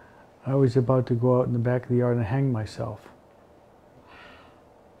pocket. I was about to go out in the back of the yard and hang myself.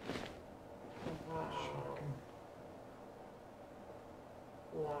 Wow.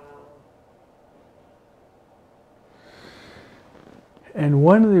 Wow. And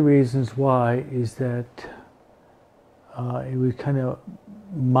one of the reasons why is that it was kind of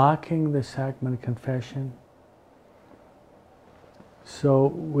mocking the sacrament of confession. So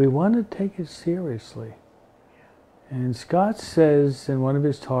we want to take it seriously. And Scott says in one of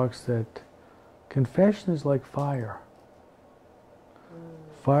his talks that confession is like fire.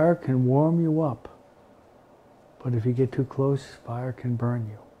 Fire can warm you up, but if you get too close, fire can burn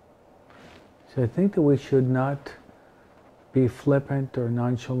you. So I think that we should not be flippant or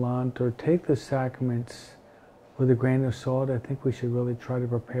nonchalant or take the sacraments with a grain of salt. I think we should really try to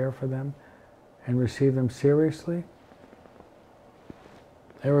prepare for them and receive them seriously.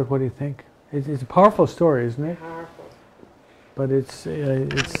 Eric, what do you think? It's a powerful story, isn't it? Powerful. But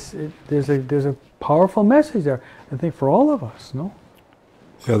there's a powerful message there, I think, for all of us, no?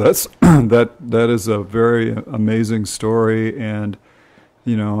 Yeah, that's that is a very amazing story, and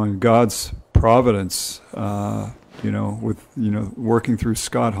and God's providence, with working through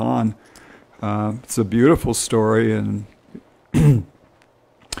Scott Hahn, it's a beautiful story, and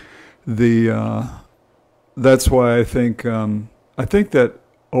that's why I think that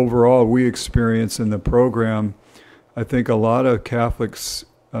overall we experience in the program. I think a lot of Catholics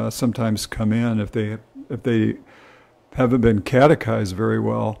sometimes come in if they haven't been catechized very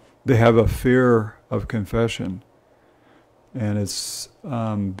well. They have a fear of confession, and it's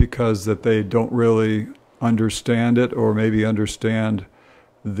because that they don't really understand it, or maybe understand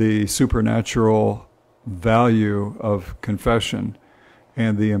the supernatural value of confession,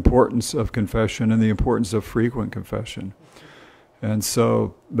 and the importance of confession, and the importance of frequent confession. And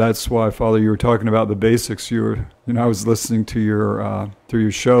so that's why, Father, you were talking about the basics. I was listening to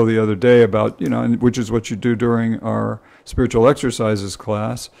your show the other day about, which is what you do during our spiritual exercises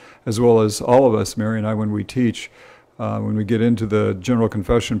class, as well as all of us, Mary and I, when we teach. When we get into the general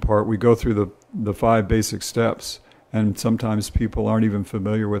confession part, we go through the 5 basic steps, and sometimes people aren't even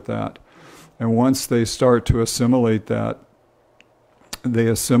familiar with that. And once they start to assimilate that, they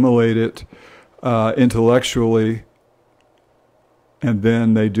assimilate it intellectually, and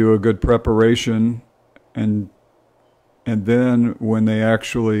then they do a good preparation, and then when they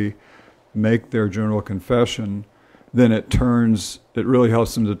actually make their general confession, then it really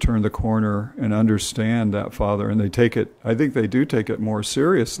helps them to turn the corner and understand that, Father. And I think they do take it more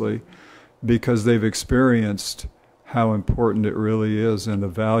seriously, because they've experienced how important it really is and the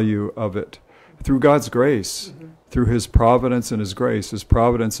value of it through God's grace, through His providence and His grace, His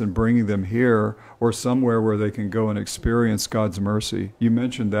providence in bringing them here or somewhere where they can go and experience God's mercy. You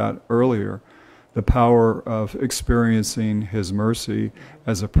mentioned that earlier, the power of experiencing His mercy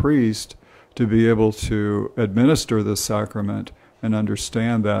as a priest, to be able to administer this sacrament and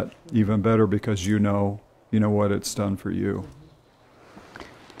understand that even better, because you know what it's done for you.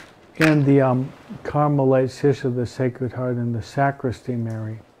 In the Carmelite Sister of the Sacred Heart in the sacristy,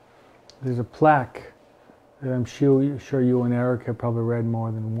 Mary, there's a plaque that I'm sure you and Eric have probably read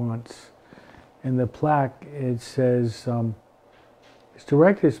more than once. In the plaque, it says, it's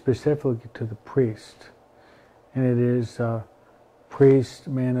directed specifically to the priest, and it is, priest,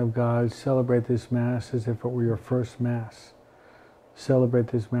 man of God, celebrate this Mass as if it were your first Mass. Celebrate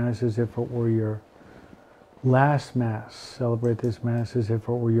this Mass as if it were your last Mass. Celebrate this Mass as if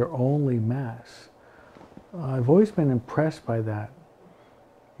it were your only Mass. I've always been impressed by that.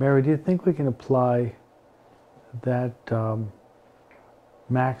 Mary, do you think we can apply that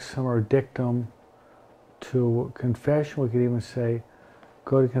maxim or dictum to confession? We could even say,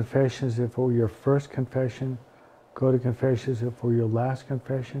 go to confession as if it were your first confession, go to confession as if it were your last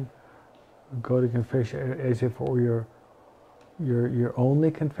confession? Go to confession as if it were your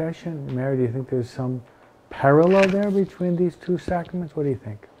only confession? Mary, do you think there's some parallel there between these two sacraments? What do you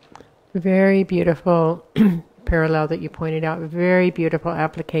think? Very beautiful parallel that you pointed out. Very beautiful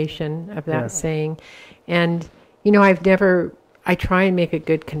application of that saying. And, you know, I try and make a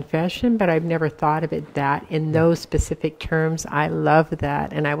good confession, but I've never thought of it that in those specific terms. I love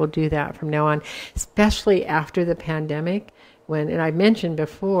that, and I will do that from now on, especially after the pandemic. And I mentioned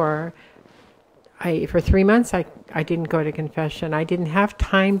before, for 3 months, I didn't go to confession. I didn't have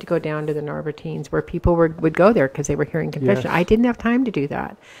time to go down to the Norbertines where people would go there because they were hearing confession. Yes. I didn't have time to do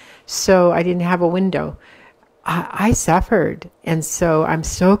that. So I didn't have a window. I suffered. And so I'm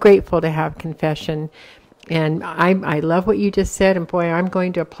so grateful to have confession. And I love what you just said. And boy, I'm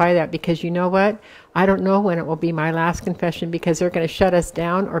going to apply that because you know what? I don't know when it will be my last confession because they're going to shut us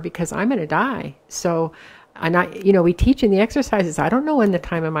down or because I'm going to die. So, we teach in the exercises. I don't know when the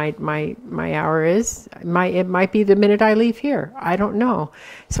time of my hour is. It might be the minute I leave here. I don't know.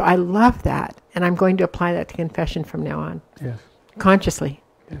 So I love that. And I'm going to apply that to confession from now on. Yes. Consciously.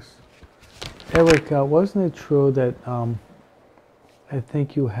 Yes. Eric, wasn't it true that I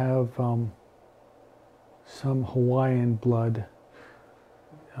think you have some Hawaiian blood,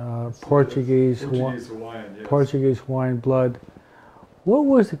 Portuguese Hawaiian, yes. Portuguese Hawaiian blood? What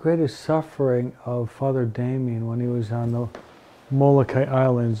was the greatest suffering of Father Damien when he was on the Molokai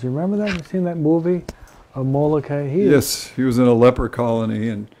Islands? You remember that? You seen that movie of Molokai? Yes, he was in a leper colony,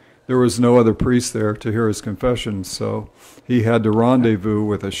 and there was no other priest there to hear his confession, so he had to rendezvous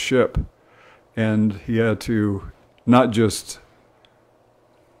with a ship, and he had to not just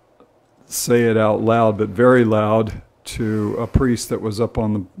say it out loud, but very loud to a priest that was up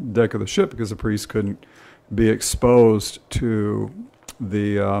on the deck of the ship, because the priest couldn't be exposed to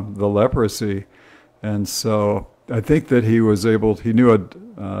the leprosy. And so I think that he knew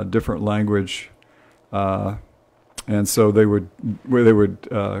a different language, and so they would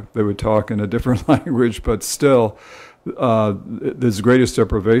talk in a different language, but still his greatest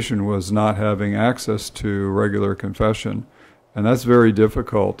deprivation was not having access to regular confession. And that's very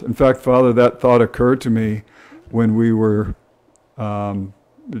difficult. In fact, Father, that thought occurred to me when we were, going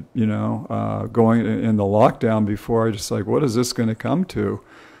in the lockdown before. I just like, what is this going to come to?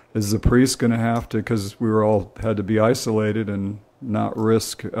 Is the priest going to have to, because we were all had to be isolated and not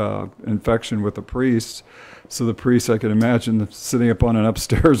risk infection with the priests. So the priest, I can imagine sitting up on an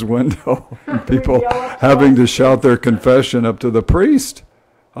upstairs window and people having to shout their confession up to the priest.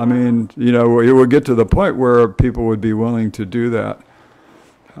 I mean, it would get to the point where people would be willing to do that.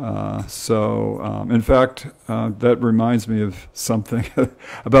 In fact, that reminds me of something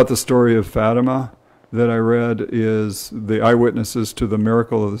about the story of Fatima that I read, is the eyewitnesses to the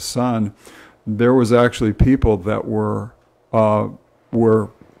miracle of the sun. There was actually people that were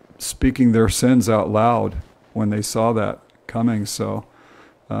speaking their sins out loud when they saw that coming. So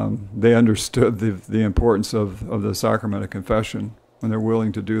they understood the importance of the sacrament of confession when they're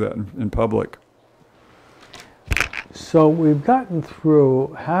willing to do that in public. So we've gotten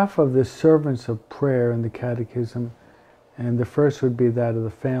through half of the servants of prayer in the Catechism, and the first would be that of the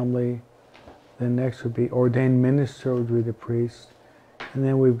family, the next would be ordained minister, would be the priest, and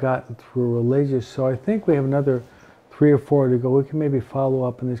then we've gotten through religious. So I think we have another 3 or 4 to go. We can maybe follow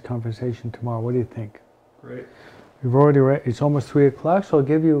up in this conversation tomorrow. What do you think? Great. We've already it's almost 3 o'clock, so I'll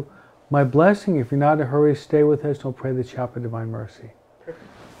give you my blessing. If you're not in a hurry, stay with us. We'll pray the Chaplet of Divine Mercy. Perfect.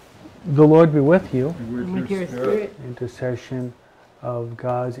 The Lord be with you. And with your spirit. Intercession of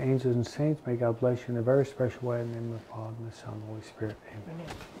God's angels and saints, may God bless you in a very special way. In the name of the Father, and the Son, and the Holy Spirit. Amen.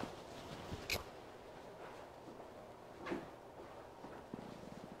 Amen.